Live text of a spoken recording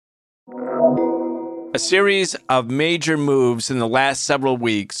A series of major moves in the last several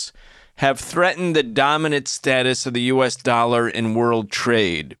weeks have threatened the dominant status of the U.S. dollar in world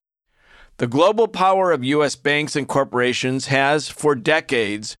trade. The global power of U.S. banks and corporations has, for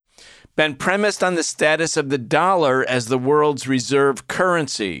decades, been premised on the status of the dollar as the world's reserve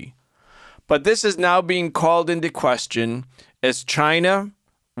currency. But this is now being called into question as China,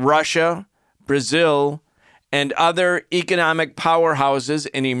 Russia, Brazil, and other economic powerhouses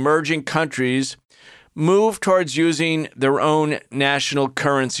in emerging countries move towards using their own national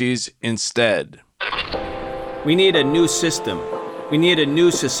currencies instead. We need a new system. We need a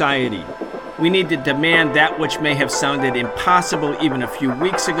new society. We need to demand that which may have sounded impossible even a few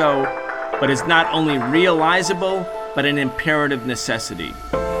weeks ago, but is not only realizable, but an imperative necessity.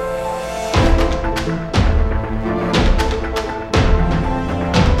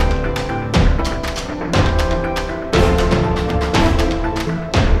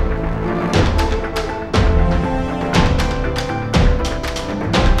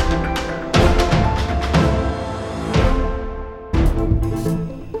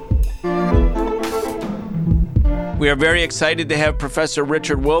 We are very excited to have Professor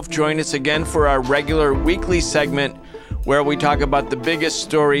Richard Wolff join us again for our regular weekly segment where we talk about the biggest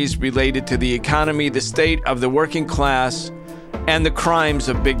stories related to the economy, the state of the working class, and the crimes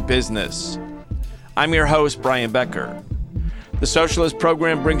of big business. I'm your host, Brian Becker. The Socialist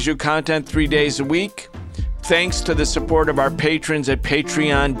Program brings you content 3 days a week, thanks to the support of our patrons at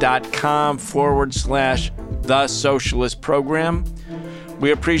patreon.com/The Socialist Program.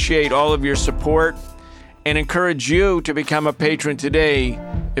 We appreciate all of your support and encourage you to become a patron today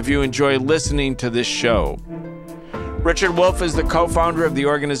if you enjoy listening to this show. Richard Wolff is the co-founder of the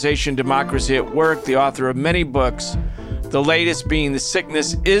organization Democracy at Work, the author of many books, the latest being The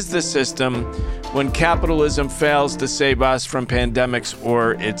Sickness is the System, When Capitalism Fails to Save Us from Pandemics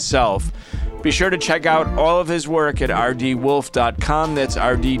or Itself. Be sure to check out all of his work at rdwolff.com. That's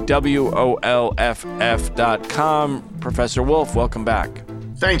rdwolff.com. Professor Wolff, welcome back.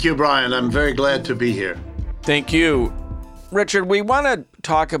 Thank you, Brian. I'm very glad to be here. Thank you. Richard, we want to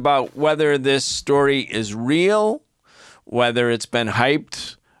talk about whether this story is real, whether it's been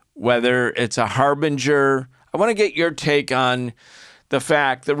hyped, whether it's a harbinger. I want to get your take on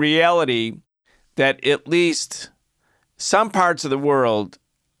the reality that at least some parts of the world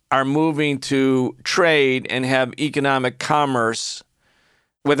are moving to trade and have economic commerce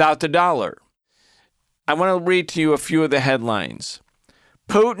without the dollar. I want to read to you a few of the headlines.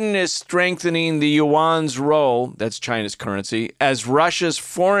 Putin is strengthening the yuan's role, that's China's currency, as Russia's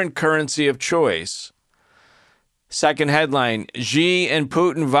foreign currency of choice. Second headline, Xi and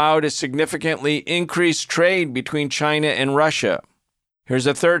Putin vow to significantly increase trade between China and Russia. Here's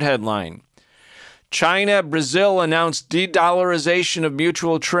a third headline. China, Brazil announced de-dollarization of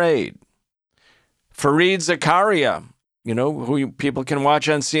mutual trade. Fareed Zakaria, who people can watch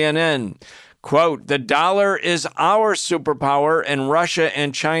on CNN, quote, the dollar is our superpower and Russia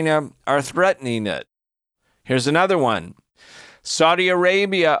and China are threatening it. Here's another one. Saudi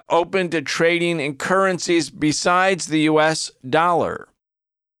Arabia open to trading in currencies besides the U.S. dollar.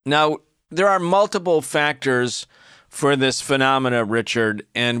 Now, there are multiple factors for this phenomena, Richard,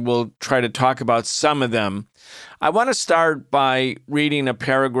 and we'll try to talk about some of them. I want to start by reading a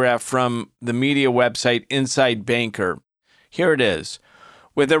paragraph from the media website Inside Banker. Here it is.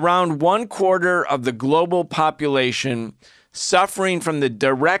 With around 1/4 of the global population suffering from the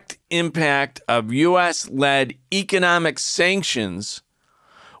direct impact of U.S.-led economic sanctions,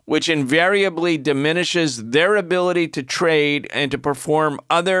 which invariably diminishes their ability to trade and to perform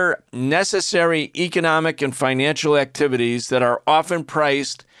other necessary economic and financial activities that are often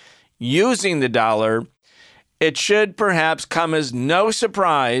priced using the dollar, it should perhaps come as no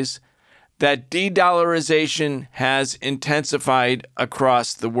surprise that de-dollarization has intensified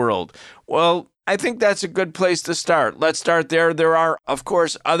across the world. Well, I think that's a good place to start. Let's start there. There are, of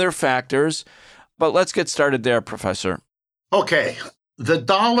course, other factors, but let's get started there, Professor. Okay. The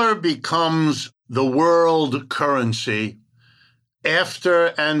dollar becomes the world currency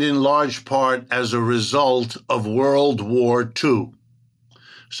after and in large part as a result of World War II.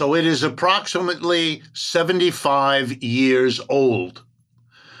 So it is approximately 75 years old.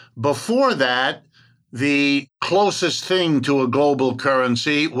 Before that, the closest thing to a global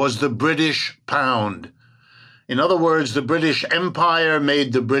currency was the British pound. In other words, the British Empire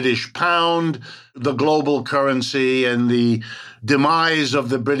made the British pound the global currency, and the demise of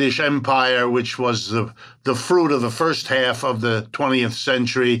the British Empire, which was the fruit of the first half of the 20th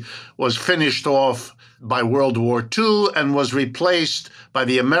century, was finished off by World War II and was replaced by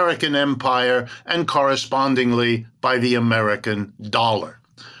the American Empire and correspondingly by the American dollar.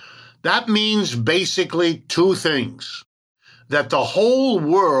 That means basically two things: that the whole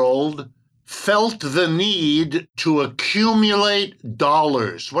world felt the need to accumulate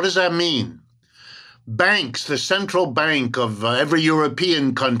dollars. What does that mean? Banks, the central bank of every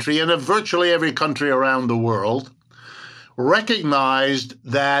European country and of virtually every country around the world, recognized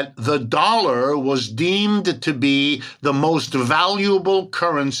that the dollar was deemed to be the most valuable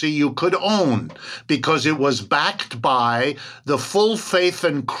currency you could own because it was backed by the full faith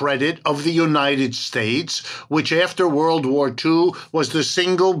and credit of the United States, which after World War II was the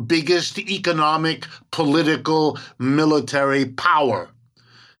single biggest economic, political, military power.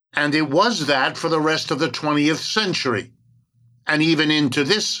 And it was that for the rest of the 20th century and even into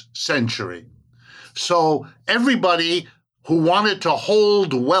this century. So everybody who wanted to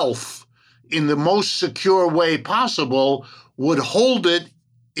hold wealth in the most secure way possible would hold it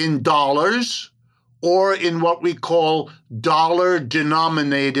in dollars or in what we call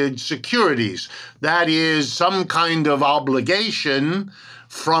dollar-denominated securities. That is some kind of obligation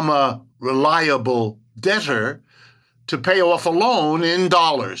from a reliable debtor to pay off a loan in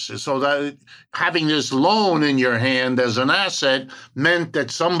dollars. So that having this loan in your hand as an asset meant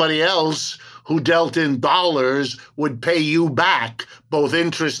that somebody else who dealt in dollars would pay you back both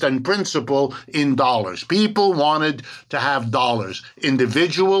interest and principal in dollars. People wanted to have dollars.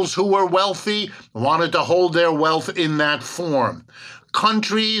 Individuals who were wealthy wanted to hold their wealth in that form.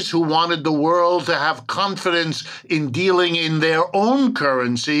 Countries who wanted the world to have confidence in dealing in their own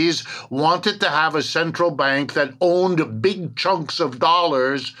currencies wanted to have a central bank that owned big chunks of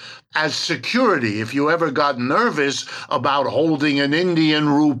dollars as security. If you ever got nervous about holding an Indian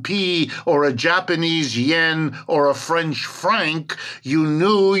rupee or a Japanese yen or a French franc, you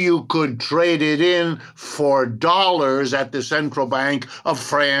knew you could trade it in for dollars at the central bank of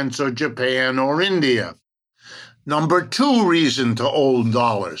France or Japan or India. Number two reason to own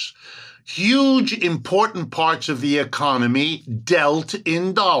dollars: huge important parts of the economy dealt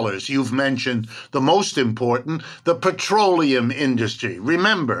in dollars. You've mentioned the most important, the petroleum industry.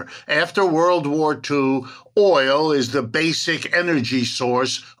 Remember, after World War II, oil is the basic energy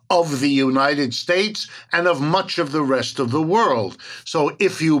source of the United States and of much of the rest of the world. So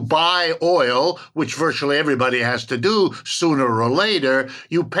if you buy oil, which virtually everybody has to do sooner or later,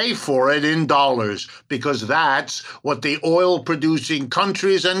 you pay for it in dollars because that's what the oil-producing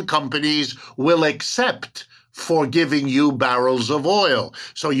countries and companies will accept for giving you barrels of oil.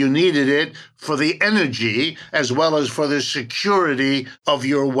 So you needed it for the energy as well as for the security of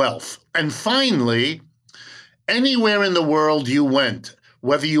your wealth. And finally, anywhere in the world you went,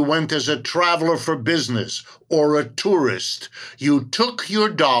 whether you went as a traveler for business or a tourist, you took your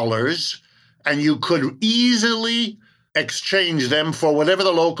dollars and you could easily exchange them for whatever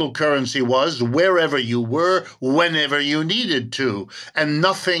the local currency was, wherever you were, whenever you needed to. And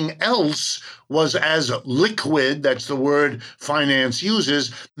nothing else was as liquid, that's the word finance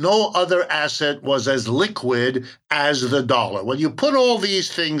uses, no other asset was as liquid as the dollar. When you put all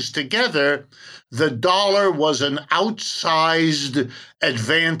these things together, the dollar was an outsized,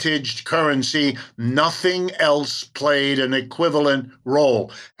 advantaged currency. Nothing else played an equivalent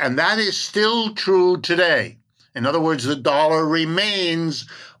role. And that is still true today. In other words, the dollar remains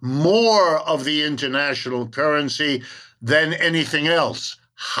more of the international currency than anything else.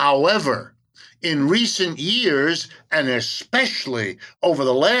 However, in recent years, and especially over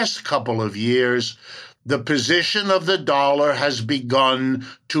the last couple of years, the position of the dollar has begun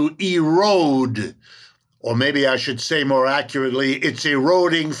to erode. Or maybe I should say more accurately, it's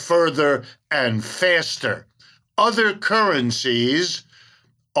eroding further and faster. Other currencies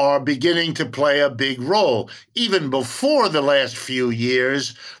are beginning to play a big role. Even before the last few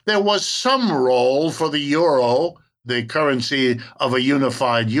years, there was some role for the euro, the currency of a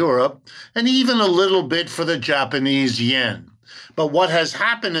unified Europe, and even a little bit for the Japanese yen. But what has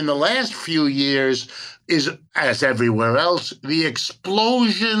happened in the last few years is, as everywhere else, the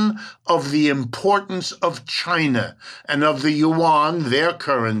explosion of the importance of China and of the yuan, their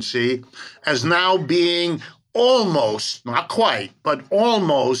currency, as now being almost, not quite, but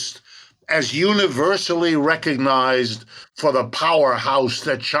almost as universally recognized for the powerhouse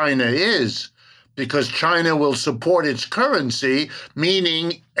that China is, because China will support its currency,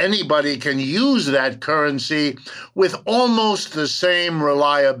 meaning anybody can use that currency with almost the same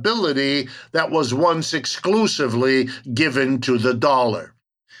reliability that was once exclusively given to the dollar.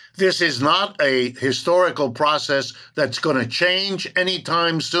 This is not a historical process that's going to change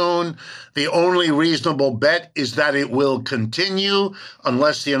anytime soon. The only reasonable bet is that it will continue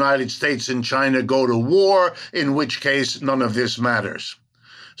unless the United States and China go to war, in which case none of this matters.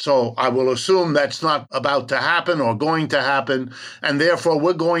 So I will assume that's not about to happen or going to happen. And therefore,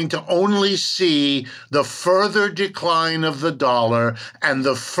 we're going to only see the further decline of the dollar and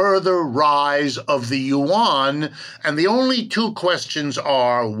the further rise of the yuan. And the only two questions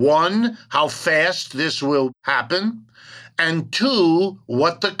are, one, how fast this will happen, and two,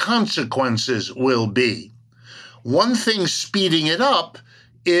 what the consequences will be. One thing speeding it up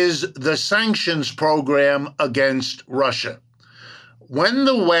is the sanctions program against Russia. When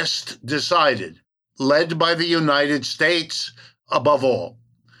the West decided, led by the United States above all,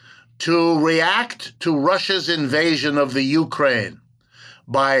 to react to Russia's invasion of the Ukraine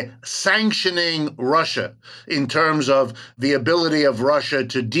by sanctioning Russia in terms of the ability of Russia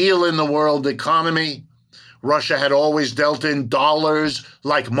to deal in the world economy, Russia had always dealt in dollars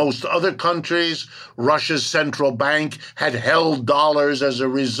like most other countries. Russia's central bank had held dollars as a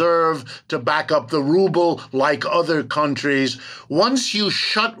reserve to back up the ruble like other countries. Once you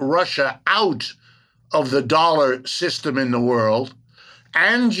shut Russia out of the dollar system in the world,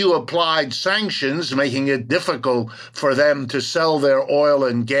 and you applied sanctions, making it difficult for them to sell their oil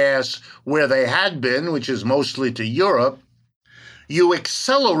and gas where they had been, which is mostly to Europe, you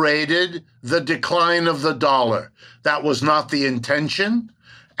accelerated the decline of the dollar. That was not the intention.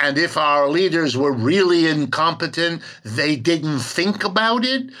 And if our leaders were really incompetent, they didn't think about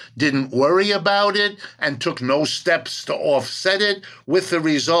it, didn't worry about it, and took no steps to offset it, with the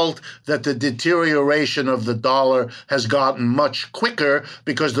result that the deterioration of the dollar has gotten much quicker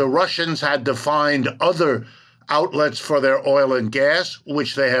because the Russians had to find other outlets for their oil and gas,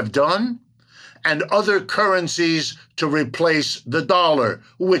 which they have done, and other currencies to replace the dollar,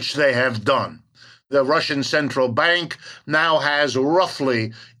 which they have done. The Russian central bank now has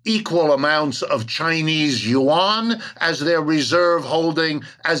roughly equal amounts of Chinese yuan as their reserve holding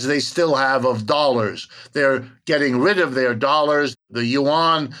as they still have of dollars. They're getting rid of their dollars. The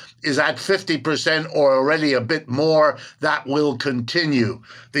yuan is at 50% or already a bit more. That will continue.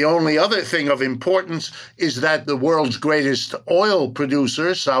 The only other thing of importance is that the world's greatest oil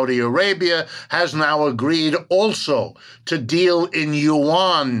producer, Saudi Arabia, has now agreed also to deal in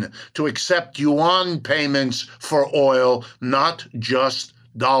yuan, to accept yuan payments for oil, not just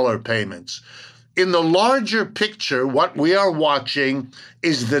dollar payments. In the larger picture, what we are watching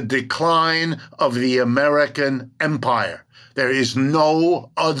is the decline of the American empire. There is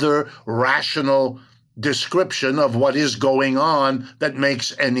no other rational description of what is going on that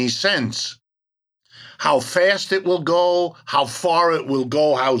makes any sense. How fast it will go, how far it will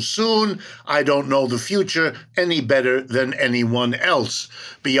go, how soon, I don't know the future any better than anyone else.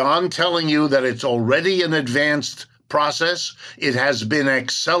 Beyond telling you that it's already an advanced process, it has been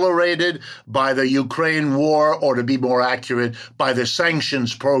accelerated by the Ukraine war, or to be more accurate, by the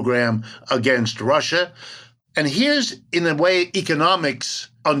sanctions program against Russia. And here's, in a way, economics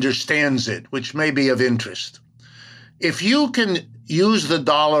understands it, which may be of interest. If you can use the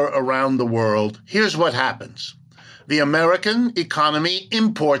dollar around the world, here's what happens. The American economy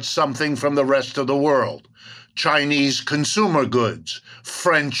imports something from the rest of the world: Chinese consumer goods,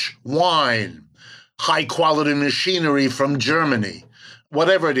 French wine, high-quality machinery from Germany,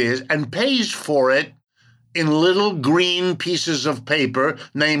 whatever it is, and pays for it in little green pieces of paper,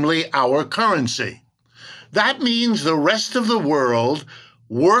 namely our currency. That means the rest of the world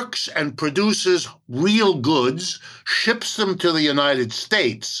works and produces real goods, ships them to the United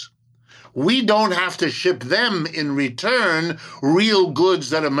States. We don't have to ship them in return real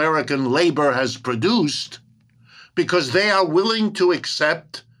goods that American labor has produced, because they are willing to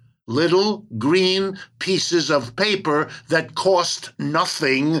accept little green pieces of paper that cost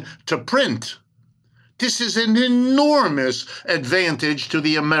nothing to print. This is an enormous advantage to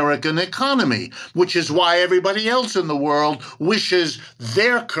the American economy, which is why everybody else in the world wishes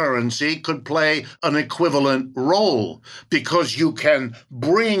their currency could play an equivalent role, because you can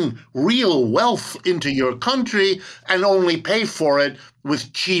bring real wealth into your country and only pay for it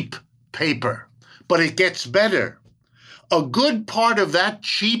with cheap paper. But it gets better. A good part of that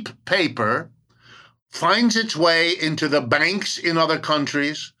cheap paper finds its way into the banks in other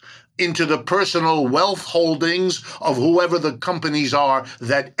countries, into the personal wealth holdings of whoever the companies are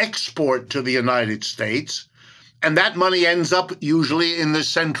that export to the United States, and that money ends up usually in the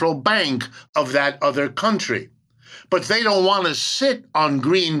central bank of that other country. But they don't want to sit on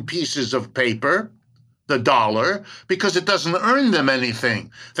green pieces of paper, the dollar, because it doesn't earn them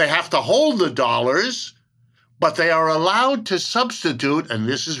anything. They have to hold the dollars, but they are allowed to substitute, and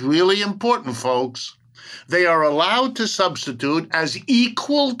this is really important, folks, they are allowed to substitute as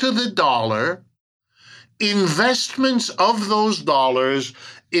equal to the dollar investments of those dollars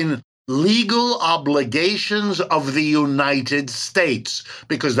in legal obligations of the United States,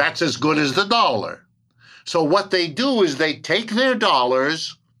 because that's as good as the dollar. So what they do is they take their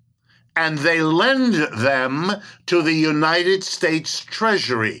dollars and they lend them to the United States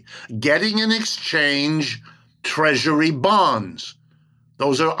Treasury, getting in exchange Treasury bonds.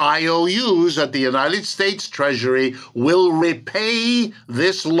 Those are IOUs that the United States Treasury will repay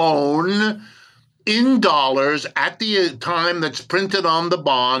this loan in dollars at the time that's printed on the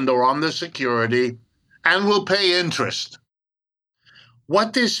bond or on the security, and will pay interest.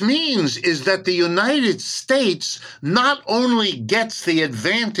 What this means is that the United States not only gets the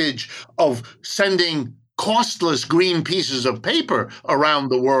advantage of sending costless green pieces of paper around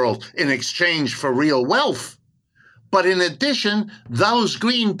the world in exchange for real wealth, but in addition, those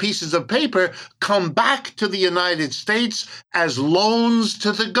green pieces of paper come back to the United States as loans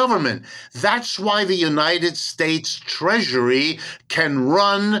to the government. That's why the United States Treasury can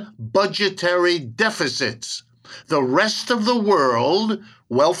run budgetary deficits. The rest of the world,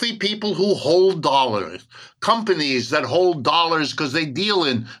 wealthy people who hold dollars, companies that hold dollars because they deal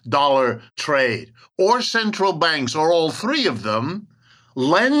in dollar trade, or central banks, or all three of them,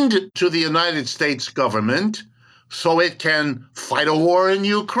 lend to the United States government so it can fight a war in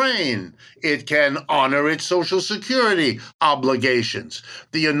Ukraine. It can honor its Social Security obligations.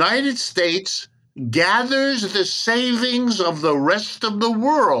 The United States gathers the savings of the rest of the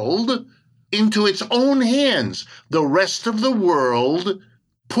world into its own hands. The rest of the world,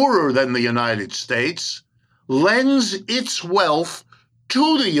 poorer than the United States, lends its wealth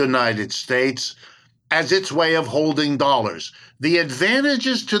to the United States as its way of holding dollars. The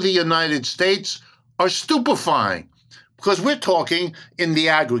advantages to the United States are stupefying, because we're talking in the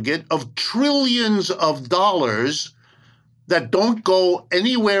aggregate of trillions of dollars that don't go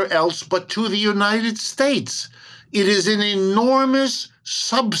anywhere else but to the United States. It is an enormous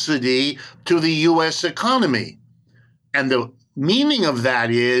subsidy to the U.S. economy. And the meaning of that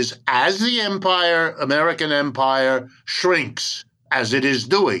is, as the American empire shrinks, as it is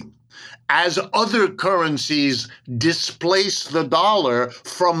doing, as other currencies displace the dollar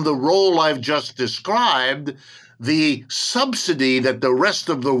from the role I've just described, the subsidy that the rest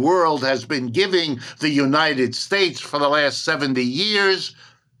of the world has been giving the United States for the last 70 years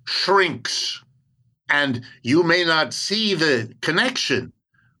shrinks. And you may not see the connection,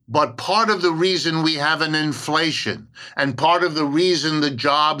 but part of the reason we have an inflation and part of the reason the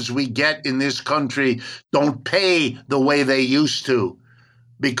jobs we get in this country don't pay the way they used to,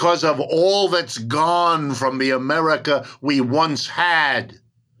 because of all that's gone from the America we once had,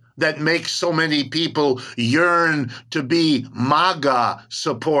 that makes so many people yearn to be MAGA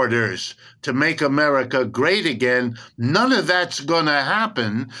supporters, to make America great again. None of that's going to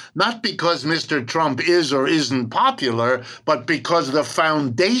happen, not because Mr. Trump is or isn't popular, but because the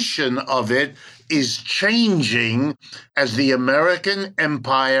foundation of it is changing as the American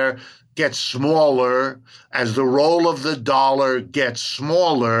empire gets smaller, as the role of the dollar gets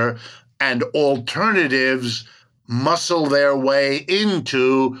smaller, and alternatives muscle their way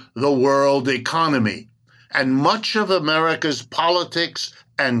into the world economy. And much of America's politics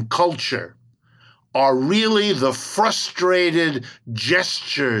and culture are really the frustrated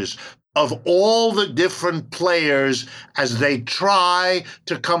gestures of all the different players as they try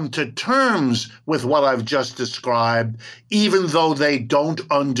to come to terms with what I've just described, even though they don't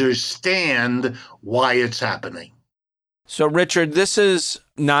understand why it's happening. So, Richard, this is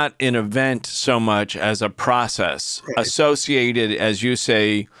not an event so much as a process associated, as you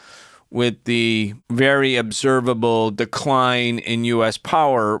say, with the very observable decline in U.S.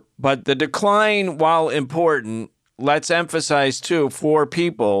 power. But the decline, while important, let's emphasize, too, for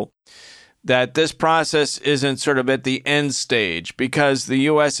people that this process isn't sort of at the end stage, because the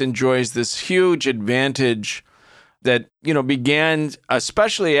U.S. enjoys this huge advantage that, began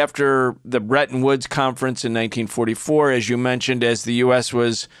especially after the Bretton Woods Conference in 1944. As you mentioned, as the U.S.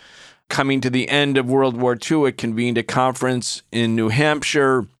 was coming to the end of World War II, it convened a conference in New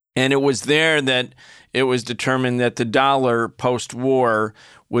Hampshire, and it was there that it was determined that the dollar post-war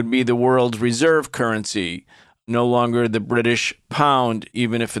would be the world's reserve currency, no longer the British pound,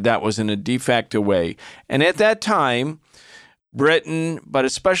 even if that was in a de facto way. And at that time, Britain, but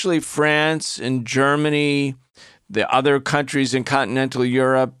especially France and Germany, the other countries in continental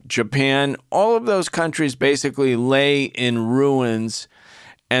Europe, Japan, all of those countries basically lay in ruins.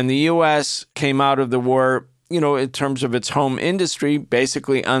 And the U.S. came out of the war, in terms of its home industry,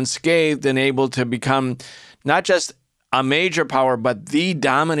 basically unscathed and able to become not just a major power, but the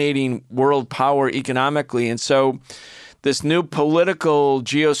dominating world power economically. And so this new political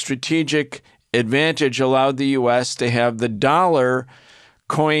geostrategic advantage allowed the U.S. to have the dollar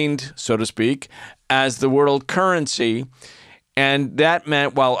coined, so to speak, as the world currency. And that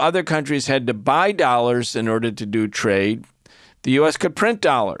meant while other countries had to buy dollars in order to do trade, the U.S. could print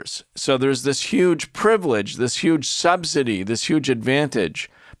dollars. So there's this huge privilege, this huge subsidy, this huge advantage.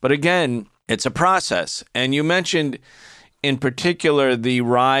 But again, it's a process. And you mentioned in particular the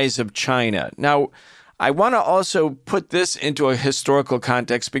rise of China. Now, I want to also put this into a historical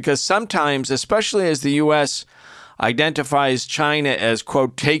context because sometimes, especially as the U.S. identifies China as,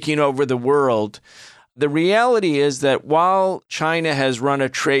 quote, taking over the world, the reality is that while China has run a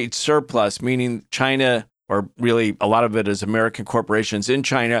trade surplus, meaning China, or really a lot of it is American corporations in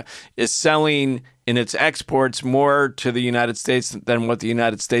China, is selling in its exports more to the United States than what the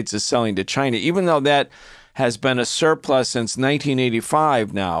United States is selling to China, even though that has been a surplus since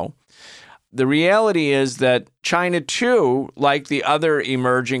 1985 now. The reality is that China, too, like the other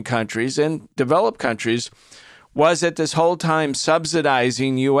emerging countries and developed countries, was at this whole time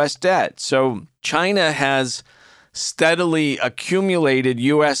subsidizing U.S. debt. So China has steadily accumulated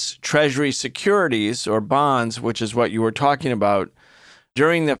U.S. Treasury securities or bonds, which is what you were talking about,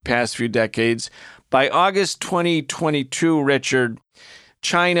 during the past few decades. By August 2022, Richard,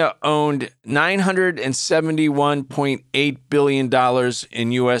 China owned $971.8 billion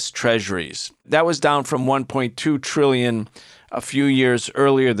in U.S. Treasuries. That was down from $1.2 trillion a few years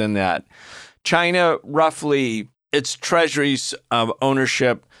earlier than that. China, roughly, its treasuries of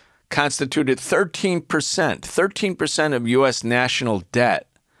ownership constituted 13% of U.S. national debt.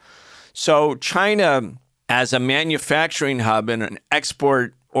 So China, as a manufacturing hub and an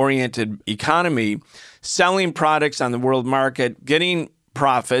export-oriented economy, selling products on the world market, getting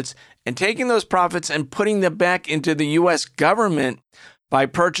profits, and taking those profits and putting them back into the U.S. government by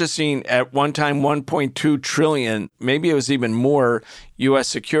purchasing at one time $1.2 trillion, maybe it was even more, U.S.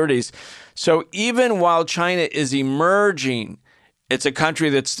 securities. So even while China is emerging, it's a country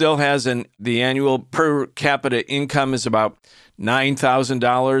that still has the annual per capita income is about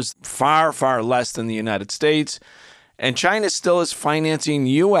 $9,000, far, far less than the United States. And China still is financing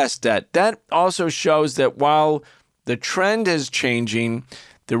U.S. debt. That also shows that while the trend is changing,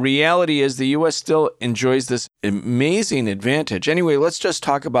 the reality is the U.S. still enjoys this amazing advantage. Anyway, let's just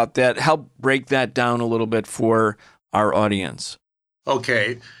talk about that, help break that down a little bit for our audience.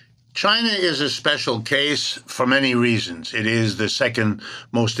 Okay. China is a special case for many reasons. It is the second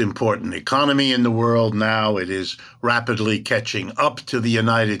most important economy in the world now. It is rapidly catching up to the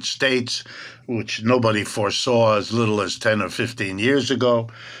United States, which nobody foresaw as little as 10 or 15 years ago,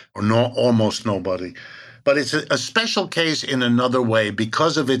 or almost nobody. But it's a special case in another way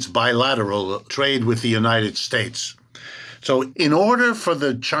because of its bilateral trade with the United States. So in order for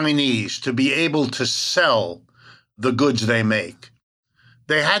the Chinese to be able to sell the goods they make,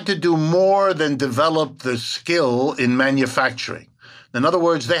 they had to do more than develop the skill in manufacturing. In other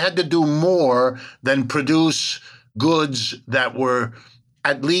words, they had to do more than produce goods that were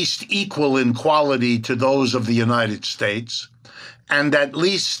at least equal in quality to those of the United States, and at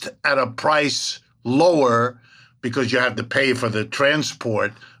least at a price lower because you have to pay for the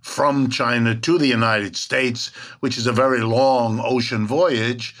transport from China to the United States, which is a very long ocean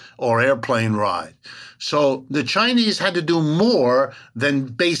voyage or airplane ride. So the Chinese had to do more than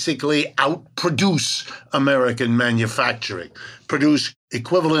basically outproduce American manufacturing, produce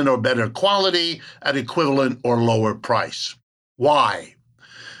equivalent or better quality at equivalent or lower price. Why?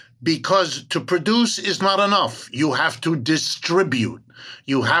 Because to produce is not enough. You have to distribute.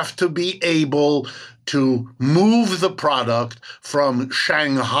 You have to be able to move the product from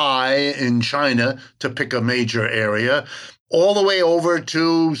Shanghai in China, to pick a major area, all the way over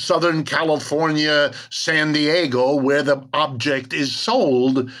to Southern California, San Diego, where the object is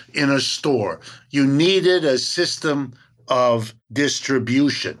sold in a store. You needed a system of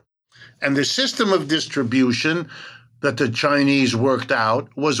distribution. And the system of distribution that the Chinese worked out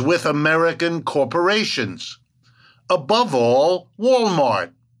was with American corporations. Above all,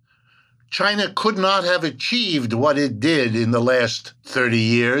 Walmart. China could not have achieved what it did in the last 30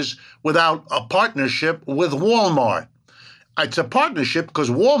 years without a partnership with Walmart. It's a partnership because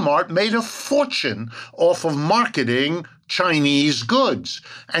Walmart made a fortune off of marketing Chinese goods.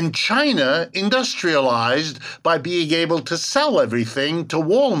 And China industrialized by being able to sell everything to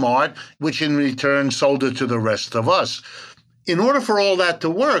Walmart, which in return sold it to the rest of us. In order for all that to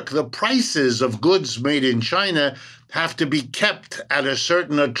work, the prices of goods made in China have to be kept at a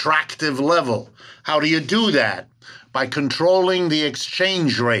certain attractive level. How do you do that? By controlling the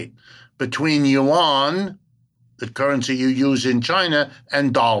exchange rate between yuan, the currency you use in China,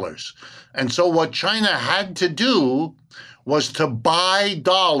 and dollars. And so what China had to do was to buy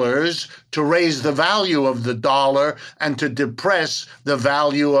dollars to raise the value of the dollar and to depress the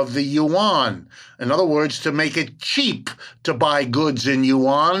value of the yuan. In other words, to make it cheap to buy goods in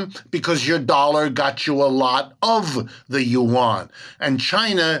yuan because your dollar got you a lot of the yuan. And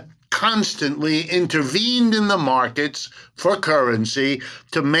China constantly intervened in the markets for currency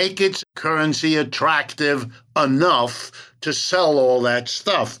to make its currency attractive enough to sell all that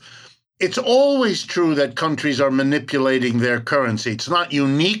stuff. It's always true that countries are manipulating their currency. It's not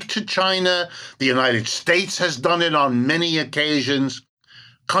unique to China. The United States has done it on many occasions.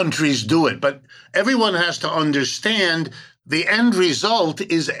 Countries do it. But everyone has to understand the end result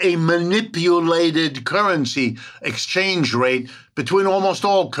is a manipulated currency exchange rate between almost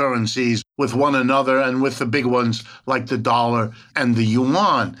all currencies with one another and with the big ones like the dollar and the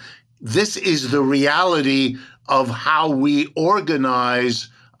yuan. This is the reality of how we organize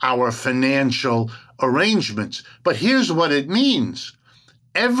our financial arrangements. But here's what it means.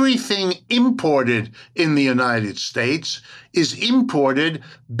 Everything imported in the United States is imported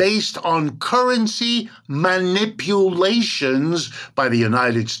based on currency manipulations by the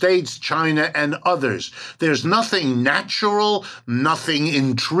United States, China, and others. There's nothing natural, nothing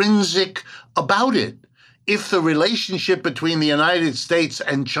intrinsic about it. If the relationship between the United States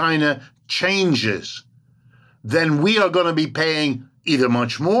and China changes, then we are going to be paying either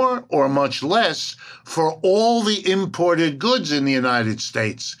much more or much less for all the imported goods in the United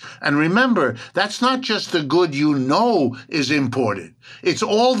States. And remember, that's not just the good you know is imported. It's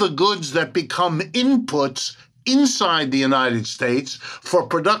all the goods that become inputs inside the United States for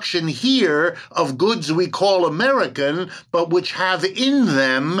production here of goods we call American, but which have in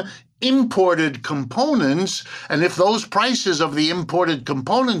them imported components, and if those prices of the imported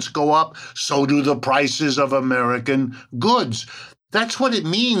components go up, so do the prices of American goods. That's what it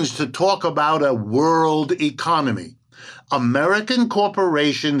means to talk about a world economy. American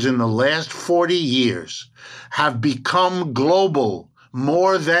corporations in the last 40 years have become global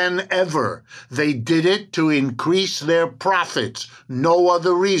more than ever. They did it to increase their profits. No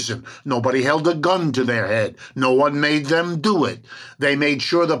other reason. Nobody held a gun to their head. No one made them do it. They made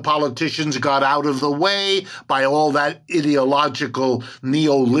sure the politicians got out of the way by all that ideological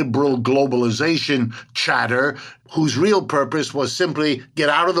neoliberal globalization chatter, whose real purpose was simply get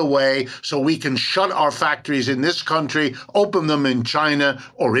out of the way so we can shut our factories in this country, open them in China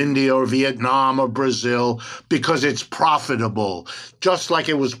or India or Vietnam or Brazil, because it's profitable. Just like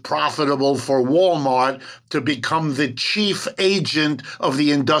it was profitable for Walmart to become the chief agent of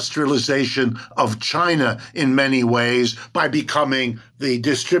the industrialization of China in many ways by becoming the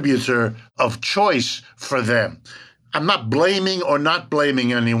distributor of choice for them. I'm not blaming or not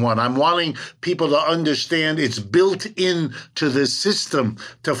blaming anyone. I'm wanting people to understand it's built into the system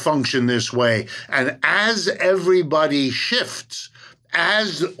to function this way. And as everybody shifts,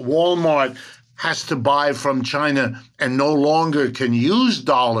 as Walmart has to buy from China and no longer can use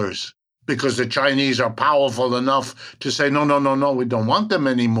dollars because the Chinese are powerful enough to say, no, we don't want them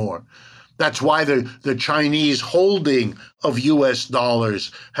anymore. That's why the Chinese holding of U.S.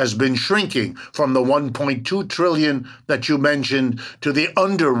 dollars has been shrinking from the 1.2 trillion that you mentioned to the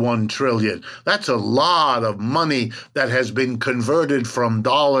under 1 trillion. That's a lot of money that has been converted from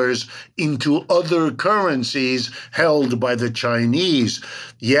dollars into other currencies held by the Chinese.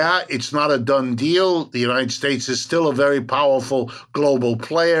 Yeah, it's not a done deal. The United States is still a very powerful global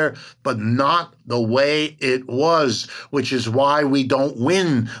player, but not the way it was, which is why we don't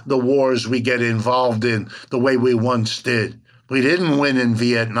win the wars we get involved in the way we once did. We didn't win in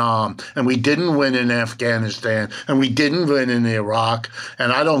Vietnam, and we didn't win in Afghanistan, and we didn't win in Iraq,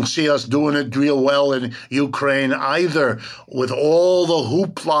 and I don't see us doing it real well in Ukraine either, with all the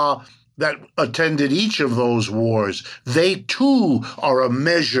hoopla that attended each of those wars. They too are a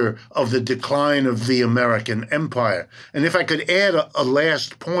measure of the decline of the American empire. And if I could add a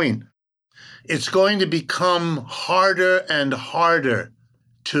last point, it's going to become harder and harder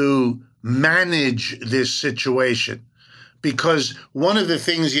to manage this situation. Because one of the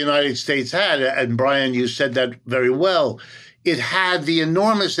things the United States had, and Brian, you said that very well, it had the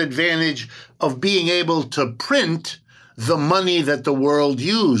enormous advantage of being able to print the money that the world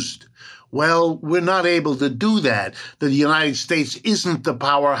used. Well, we're not able to do that. The United States isn't the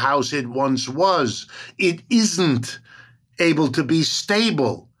powerhouse it once was. It isn't able to be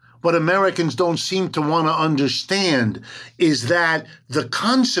stable. What Americans don't seem to want to understand is that the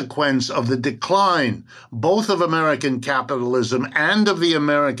consequence of the decline, both of American capitalism and of the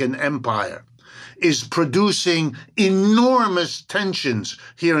American empire, is producing enormous tensions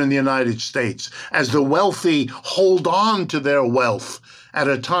here in the United States as the wealthy hold on to their wealth at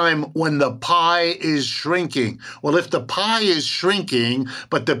a time when the pie is shrinking. Well, if the pie is shrinking,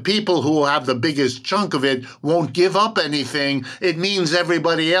 but the people who have the biggest chunk of it won't give up anything, it means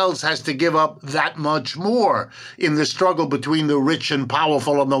everybody else has to give up that much more in the struggle between the rich and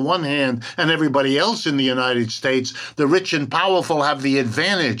powerful on the one hand and everybody else in the United States. The rich and powerful have the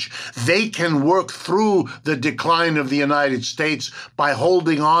advantage. They can work through the decline of the United States by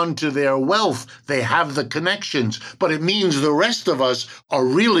holding on to their wealth. They have the connections, but it means the rest of us are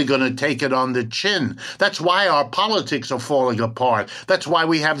really going to take it on the chin. That's why our politics are falling apart. That's why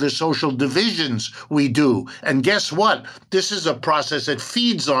we have the social divisions we do. And guess what? This is a process that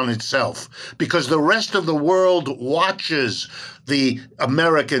feeds on itself because the rest of the world watches the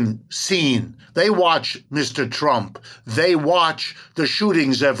American scene. They watch Mr. Trump. They watch the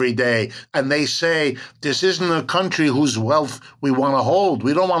shootings every day. And they say, this isn't a country whose wealth we want to hold.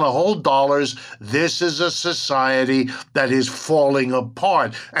 We don't want to hold dollars. This is a society that is falling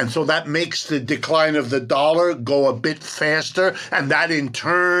apart. And so that makes the decline of the dollar go a bit faster. And that in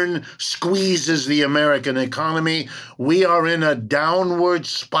turn squeezes the American economy. We are in a downward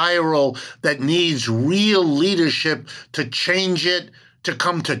spiral that needs real leadership to change it, to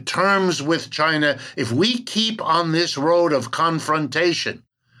come to terms with China. If we keep on this road of confrontation,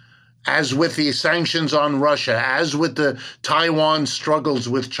 as with the sanctions on Russia, as with the Taiwan struggles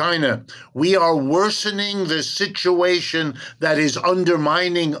with China, we are worsening the situation that is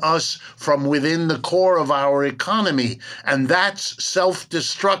undermining us from within the core of our economy. And that's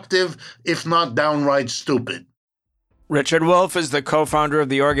self-destructive, if not downright stupid. Richard Wolff is the co-founder of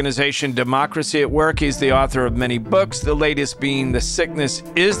the organization Democracy at Work. He's the author of many books, the latest being The Sickness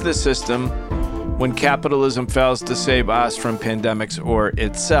is the System, When Capitalism Fails to Save Us from Pandemics or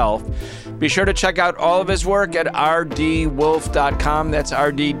Itself. Be sure to check out all of his work at rdwolf.com. That's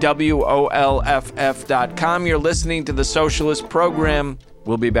rdwolff.com. You're listening to The Socialist Program.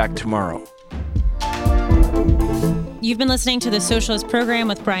 We'll be back tomorrow. You've been listening to The Socialist Program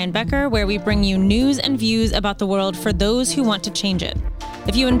with Brian Becker, where we bring you news and views about the world for those who want to change it.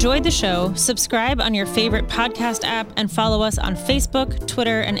 If you enjoyed the show, subscribe on your favorite podcast app and follow us on Facebook,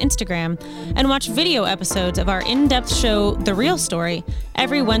 Twitter, and Instagram, and watch video episodes of our in-depth show, The Real Story,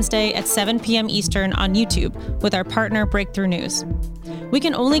 every Wednesday at 7 p.m. Eastern on YouTube with our partner Breakthrough News. We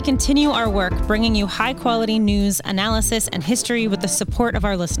can only continue our work bringing you high-quality news, analysis, and history with the support of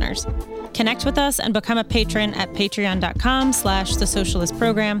our listeners. Connect with us and become a patron at patreon.com/The Socialist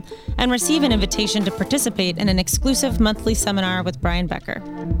Program and receive an invitation to participate in an exclusive monthly seminar with Brian Becker.